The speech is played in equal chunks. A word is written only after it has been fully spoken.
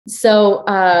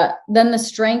Then the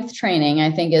strength training,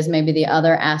 I think, is maybe the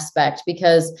other aspect,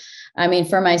 because I mean,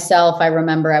 for myself, I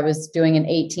remember I was doing an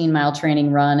 18-mile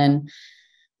training run, and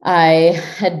I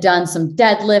had done some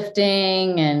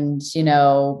deadlifting and,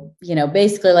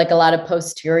 basically like a lot of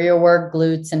posterior work,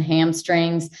 glutes and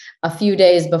hamstrings a few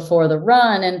days before the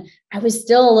run. And I was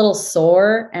still a little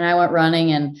sore, and I went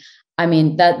running. And I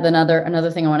mean,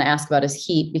 another thing I want to ask about is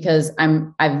heat, because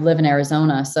I live in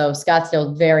Arizona. So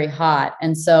Scottsdale is very hot.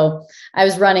 And so I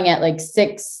was running at like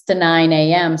 6 to 9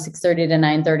 a.m., 6:30 to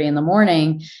 9:30 in the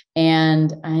morning.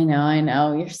 And I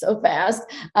know you're so fast.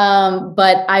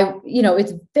 But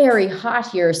it's very hot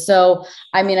here. So,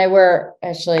 I mean, you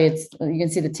can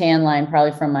see the tan line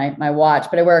probably from my watch,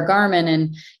 but I wear a Garmin,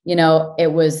 and,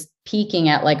 it was peaking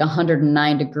at like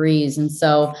 109 degrees. And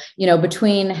so,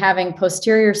 between having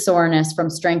posterior soreness from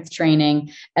strength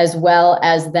training, as well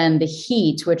as then the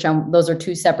heat, which those are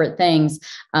two separate things.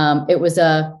 It was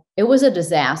a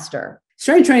disaster.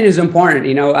 Strength training is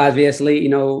important, obviously,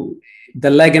 the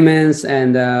ligaments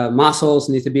and muscles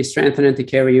need to be strengthened to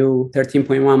carry you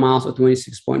 13.1 miles or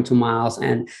 26.2 miles.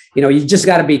 And, you just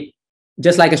got to be,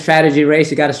 just like a strategy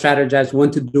race, you got to strategize when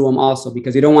to do them also,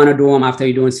 because you don't want to do them after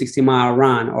you're doing 60-mile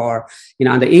run, or,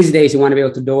 on the easy days, you want to be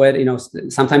able to do it.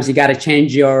 Sometimes you got to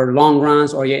change your long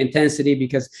runs or your intensity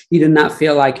because you did not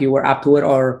feel like you were up to it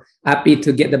or happy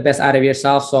to get the best out of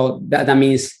yourself. So that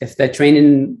means if the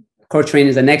core training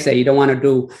is the next day, you don't want to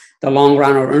do the long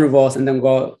run or intervals and then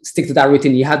go stick to that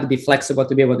routine. You have to be flexible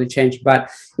to be able to change. But,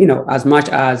 as much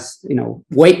as,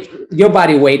 weight, your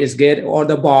body weight is good, or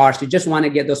the bars, you just want to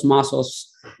get those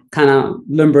muscles kind of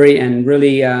limbery and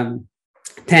really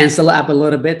tensile up a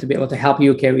little bit to be able to help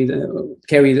you carry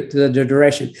the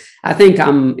direction. I think,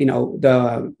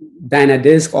 the Dyna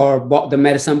disc or the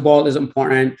medicine ball is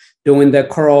important. Doing the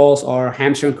curls or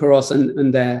hamstring curls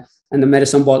and the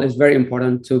medicine ball is very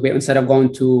important to be, instead of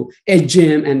going to a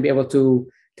gym and be able to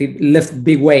lift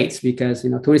big weights, because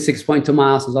 26.2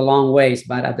 miles is a long ways,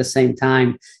 but at the same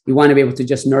time you want to be able to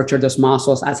just nurture those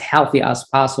muscles as healthy as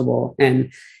possible,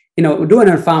 and do it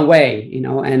in a fun way,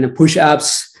 and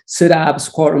push-ups, sit-ups,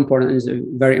 core important is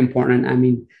very important. I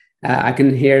mean, I can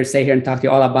stay here and talk to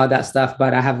you all about that stuff,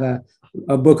 but I have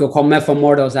a book called Meb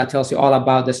Keflezighi that tells you all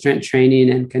about the strength training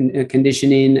and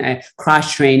conditioning,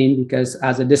 cross training, because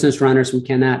as a distance runners,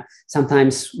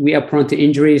 sometimes we are prone to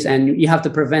injuries, and you have to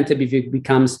prevent it if it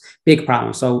becomes big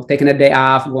problem. So taking a day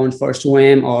off, going for a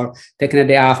swim, or taking a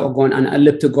day off or going on an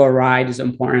elliptical ride is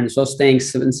important. Those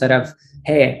things, instead of,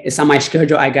 hey, it's on my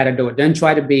schedule, I got to do it. Don't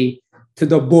try to be to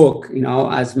the book,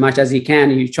 as much as you can.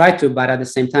 You try to, but at the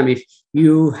same time, if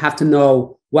you have to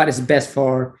know what is best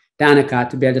for Danica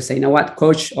to be able to say, what,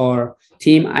 coach or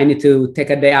team, I need to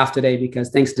take a day off today because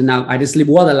I didn't sleep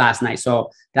well the last night. So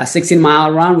that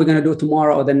 16-mile run, we're going to do it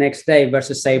tomorrow or the next day,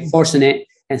 versus say forcing it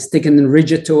and sticking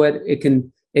rigid to it. It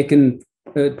can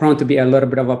prone to be a little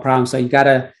bit of a problem. So you got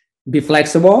to be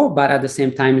flexible, but at the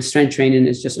same time, strength training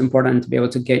is just important to be able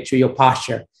to get you your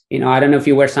posture. I don't know if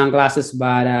you wear sunglasses,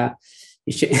 but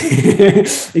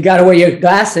you got to wear your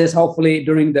glasses, hopefully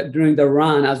during the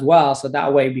run as well. So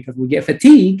that way, because we get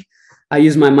fatigued, I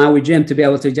use my Maui gym to be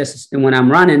able to just, when I'm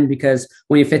running, because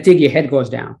when you fatigue, your head goes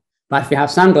down. But if you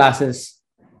have sunglasses,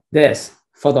 this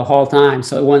for the whole time,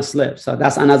 so it won't slip. So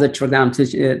that's another trick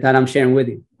that I'm sharing with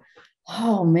you.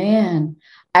 Oh man.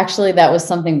 Actually, that was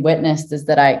something witnessed, is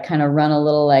that I kind of run a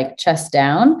little like chest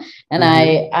down, and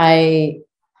I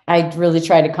really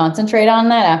try to concentrate on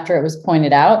that after it was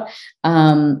pointed out.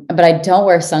 But I don't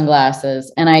wear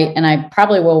sunglasses, and I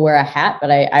probably will wear a hat, but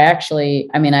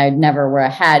I'd never wear a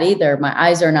hat either. My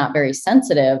eyes are not very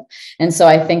sensitive. And so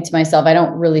I think to myself, I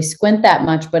don't really squint that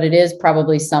much, but it is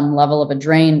probably some level of a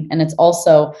drain. And it's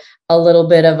also a little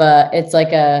bit of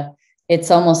it's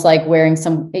almost like wearing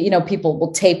some, people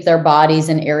will tape their bodies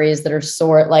in areas that are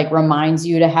sore. It like reminds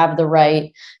you to have the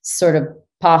right sort of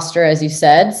posture, as you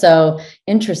said. So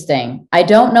interesting. I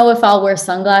don't know if I'll wear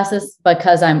sunglasses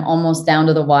because I'm almost down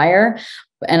to the wire,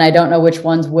 and I don't know which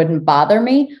ones wouldn't bother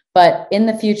me. But in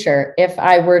the future, if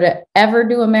I were to ever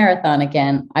do a marathon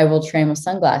again, I will train with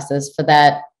sunglasses for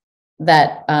that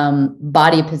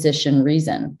body position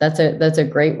reason. That's a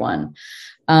great one.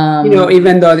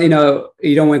 Even though,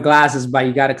 you don't wear glasses, but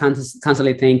you got to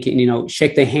constantly think,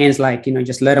 shake their hands, like,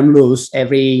 just let them loose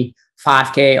every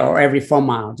 5K or every 4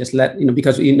 mile. Just let,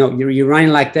 because, you're running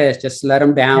like this, just let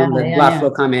them down, blood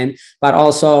flow come in. But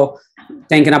also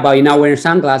thinking about, you're not wearing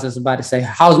sunglasses, but to say,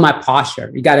 how's my posture?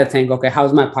 You got to think, okay,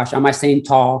 how's my posture? Am I staying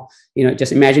tall?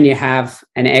 Just imagine you have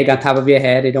an egg on top of your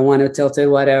head. You don't want to tilt it,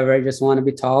 whatever. You just want to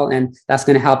be tall. And that's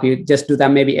going to help you. Just do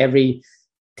that maybe every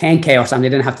 10K or something. You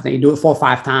didn't have to think. You do it 4 or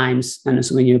 5 times, and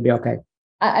so when you'll be okay.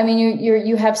 I mean,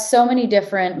 you have so many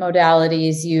different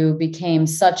modalities. You became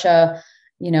such a,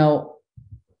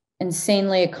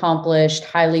 insanely accomplished,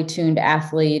 highly tuned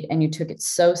athlete, and you took it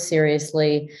so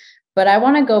seriously. But I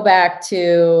want to go back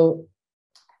to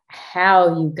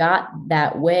how you got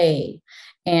that way,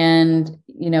 and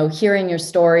hearing your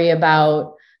story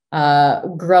about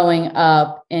growing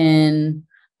up in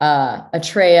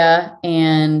Eritrea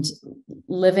and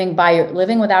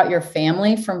living without your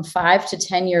family from 5 to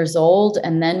 10 years old,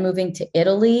 and then moving to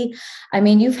Italy. I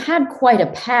mean, you've had quite a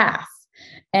path.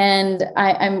 And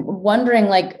I'm wondering,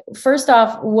 like, first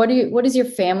off, what is your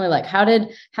family like? How did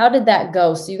that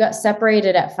go? So you got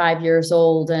separated at 5 years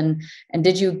old, and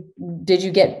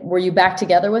were you back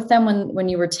together with them when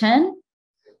you were 10?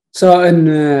 So,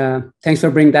 and thanks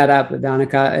for bringing that up,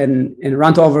 Danica. In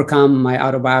Run to Overcome, my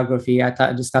autobiography,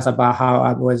 I discuss about how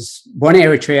I was born in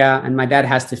Eritrea, and my dad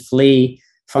has to flee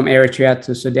from Eritrea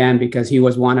to Sudan because he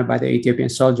was wanted by the Ethiopian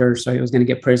soldiers. So he was going to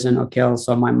get prison or killed.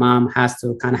 So my mom has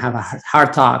to kind of have a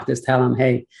hard talk, just tell him,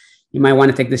 hey, you might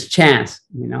want to take this chance.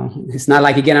 It's not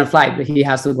like you get on a flight, but he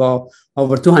has to go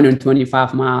over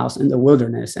 225 miles in the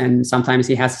wilderness. And sometimes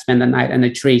he has to spend the night in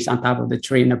the trees, on top of the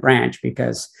tree in a branch,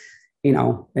 because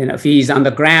if he's on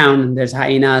the ground, there's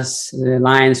hyenas,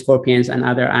 lions, scorpions, and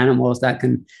other animals that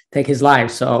can take his life.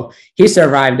 So he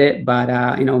survived it. But,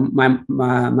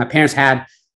 my parents had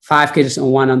 5 kids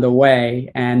and 1 on the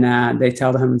way. And they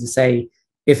tell him to say,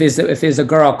 if it's a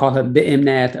girl, call her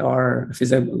Bi'imnet, or if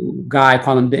it's a guy,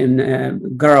 call him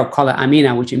girl, call her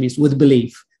Amina, which means with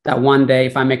belief. That one day,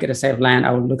 if I make it a safe land,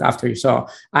 I will look after you. So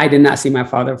I did not see my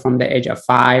father from the age of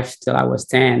 5 till I was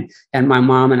 10. And my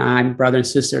mom and I, brother and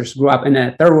sisters, grew up in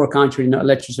a third world country, no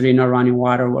electricity, no running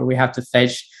water, where we have to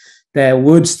fetch the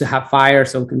woods to have fire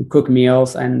so we can cook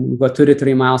meals, and go 2 to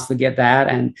 3 miles to get that.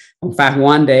 And in fact,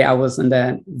 one day I was in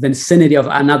the vicinity of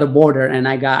another border, and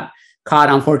I got caught,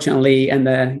 unfortunately,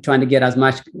 and trying to get as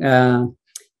much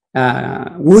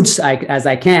woods as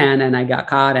I can, and I got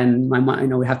caught. And my mom,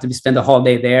 we have to spend the whole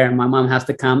day there, and my mom has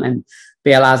to come and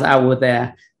bail us out with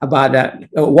about a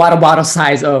water bottle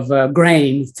size of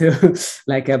grain, to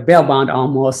like a bail bond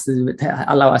almost, to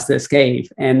allow us to escape.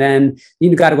 And then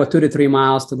you got to go 2 to 3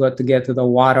 miles to get to the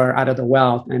water out of the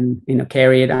well, and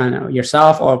carry it on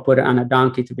yourself or put it on a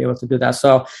donkey to be able to do that.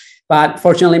 So, but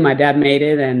fortunately, my dad made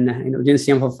it, and didn't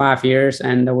see him for 5 years.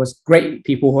 And there was great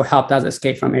people who helped us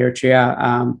escape from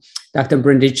Eritrea. Dr.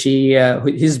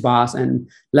 Brindici, his boss, and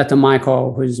Letta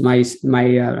Michael, who's my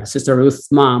sister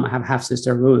Ruth's mom. I have half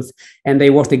sister Ruth, and they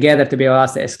worked together to be able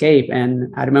to escape.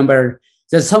 And I remember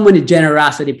there's so many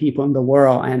generosity people in the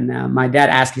world. And my dad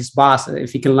asked his boss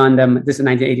if he can lend them. This is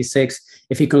 1986.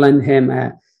 If he could lend him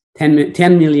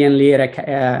 10 million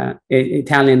lira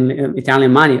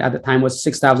Italian money. At the time was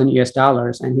 $6,000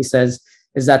 US. And he says,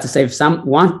 is that to save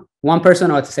one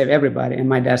person or to save everybody? And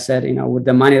my dad said, with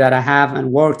the money that I have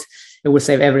and worked, it would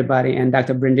save everybody. And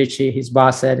Dr. Brindici, his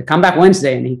boss, said, come back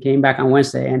Wednesday. And he came back on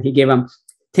Wednesday, and he gave him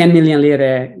 10 million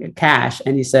lira cash.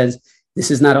 And he says,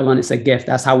 this is not a loan, it's a gift.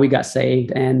 That's how we got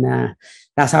saved. And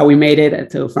that's how we made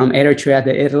it from Eritrea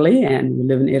to Italy. And we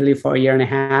lived in Italy for 1.5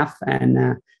 years.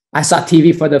 And I saw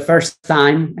TV for the first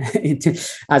time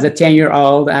as a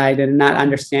 10-year-old. I did not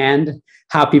understand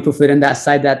how people fit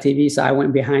inside that TV. So I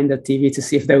went behind the TV to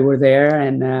see if they were there.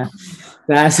 And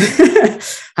that's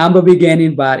humble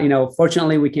beginning. But,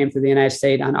 fortunately, we came to the United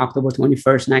States on October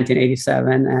 21st,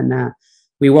 1987. And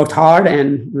we worked hard,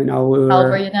 and, we were— How old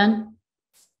were you then?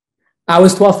 I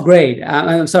was 12th grade.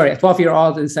 I'm sorry, a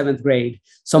 12-year-old in 7th grade.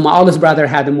 So my oldest brother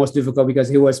had the most difficult because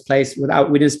he was placed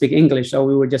we didn't speak English. So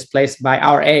we were just placed by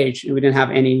our age. We didn't have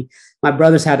my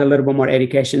brothers had a little bit more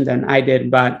education than I did.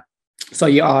 But so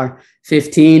you are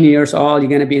 15 years old, you're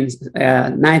going to be in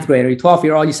 9th grade, or you're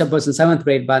 12-year-old, you're supposed in 7th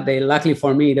grade. But luckily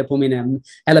for me, they put me in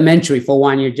elementary for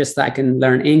 1 year just so I can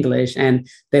learn English. And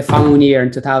the following year in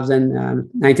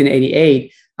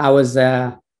 1988, I was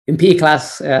in PE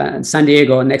class in San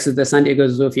Diego, next to the San Diego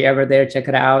Zoo. If you're ever there, check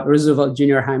it out. Roosevelt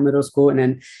Junior High Middle School. And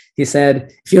then he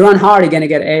said, if you run hard, you're going to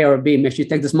get A or B. Make sure you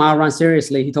take this mile run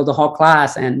seriously. He told the whole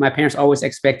class. And my parents always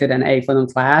expected an A for them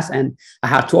class. And I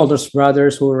had 2 older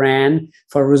brothers who ran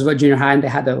for Roosevelt Junior High, and they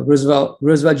had the Roosevelt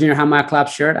Junior High Mile Club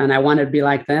shirt. And I wanted to be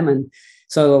like them. And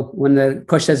so when the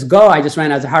coach says go, I just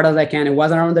ran as hard as I can. It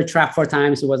wasn't around the track 4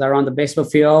 times. It was around the baseball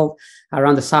field,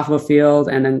 around the softball field,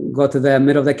 and then go to the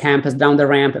middle of the campus, down the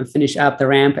ramp, and finish up the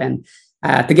ramp. And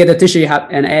to get the tissue, you have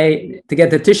an A. To get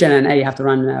the tissue and an A, you have to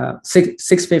run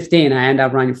 6:15. I end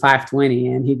up running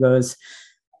 5:20. And he goes,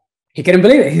 he couldn't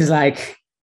believe it. He's like,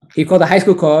 he called the high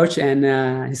school coach,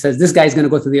 and he says, this guy's going to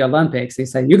go to the Olympics. He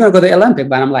said, you're going to go to the Olympic?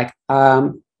 But I'm like,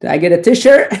 do I get a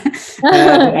T-shirt? You're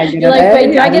like,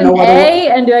 wait, do I get an A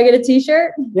and do I get a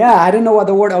T-shirt? Yeah, I didn't know what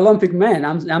the word Olympic meant.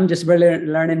 I'm just really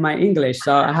learning my English,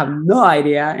 so I have no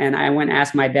idea. And I went and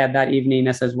asked my dad that evening.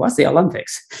 I says, "What's the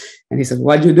Olympics?" And he says,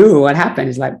 "What'd you do? What happened?"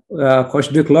 He's like, "Coach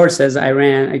Duke Lord says I'm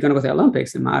gonna go to the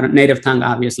Olympics," in my native tongue,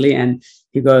 obviously. And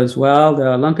he goes, "Well,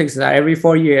 the Olympics are every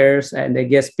 4 years, and they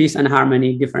get peace and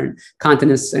harmony. Different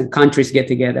continents and countries get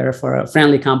together for a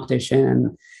friendly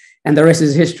competition." And the rest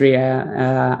is history.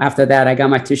 After that, I got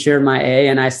my T-shirt, my A,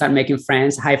 and I started making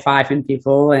friends, high-fiving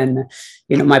people. And,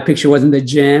 my picture was in the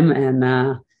gym. And,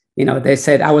 they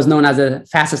said I was known as the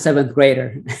fastest seventh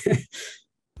grader.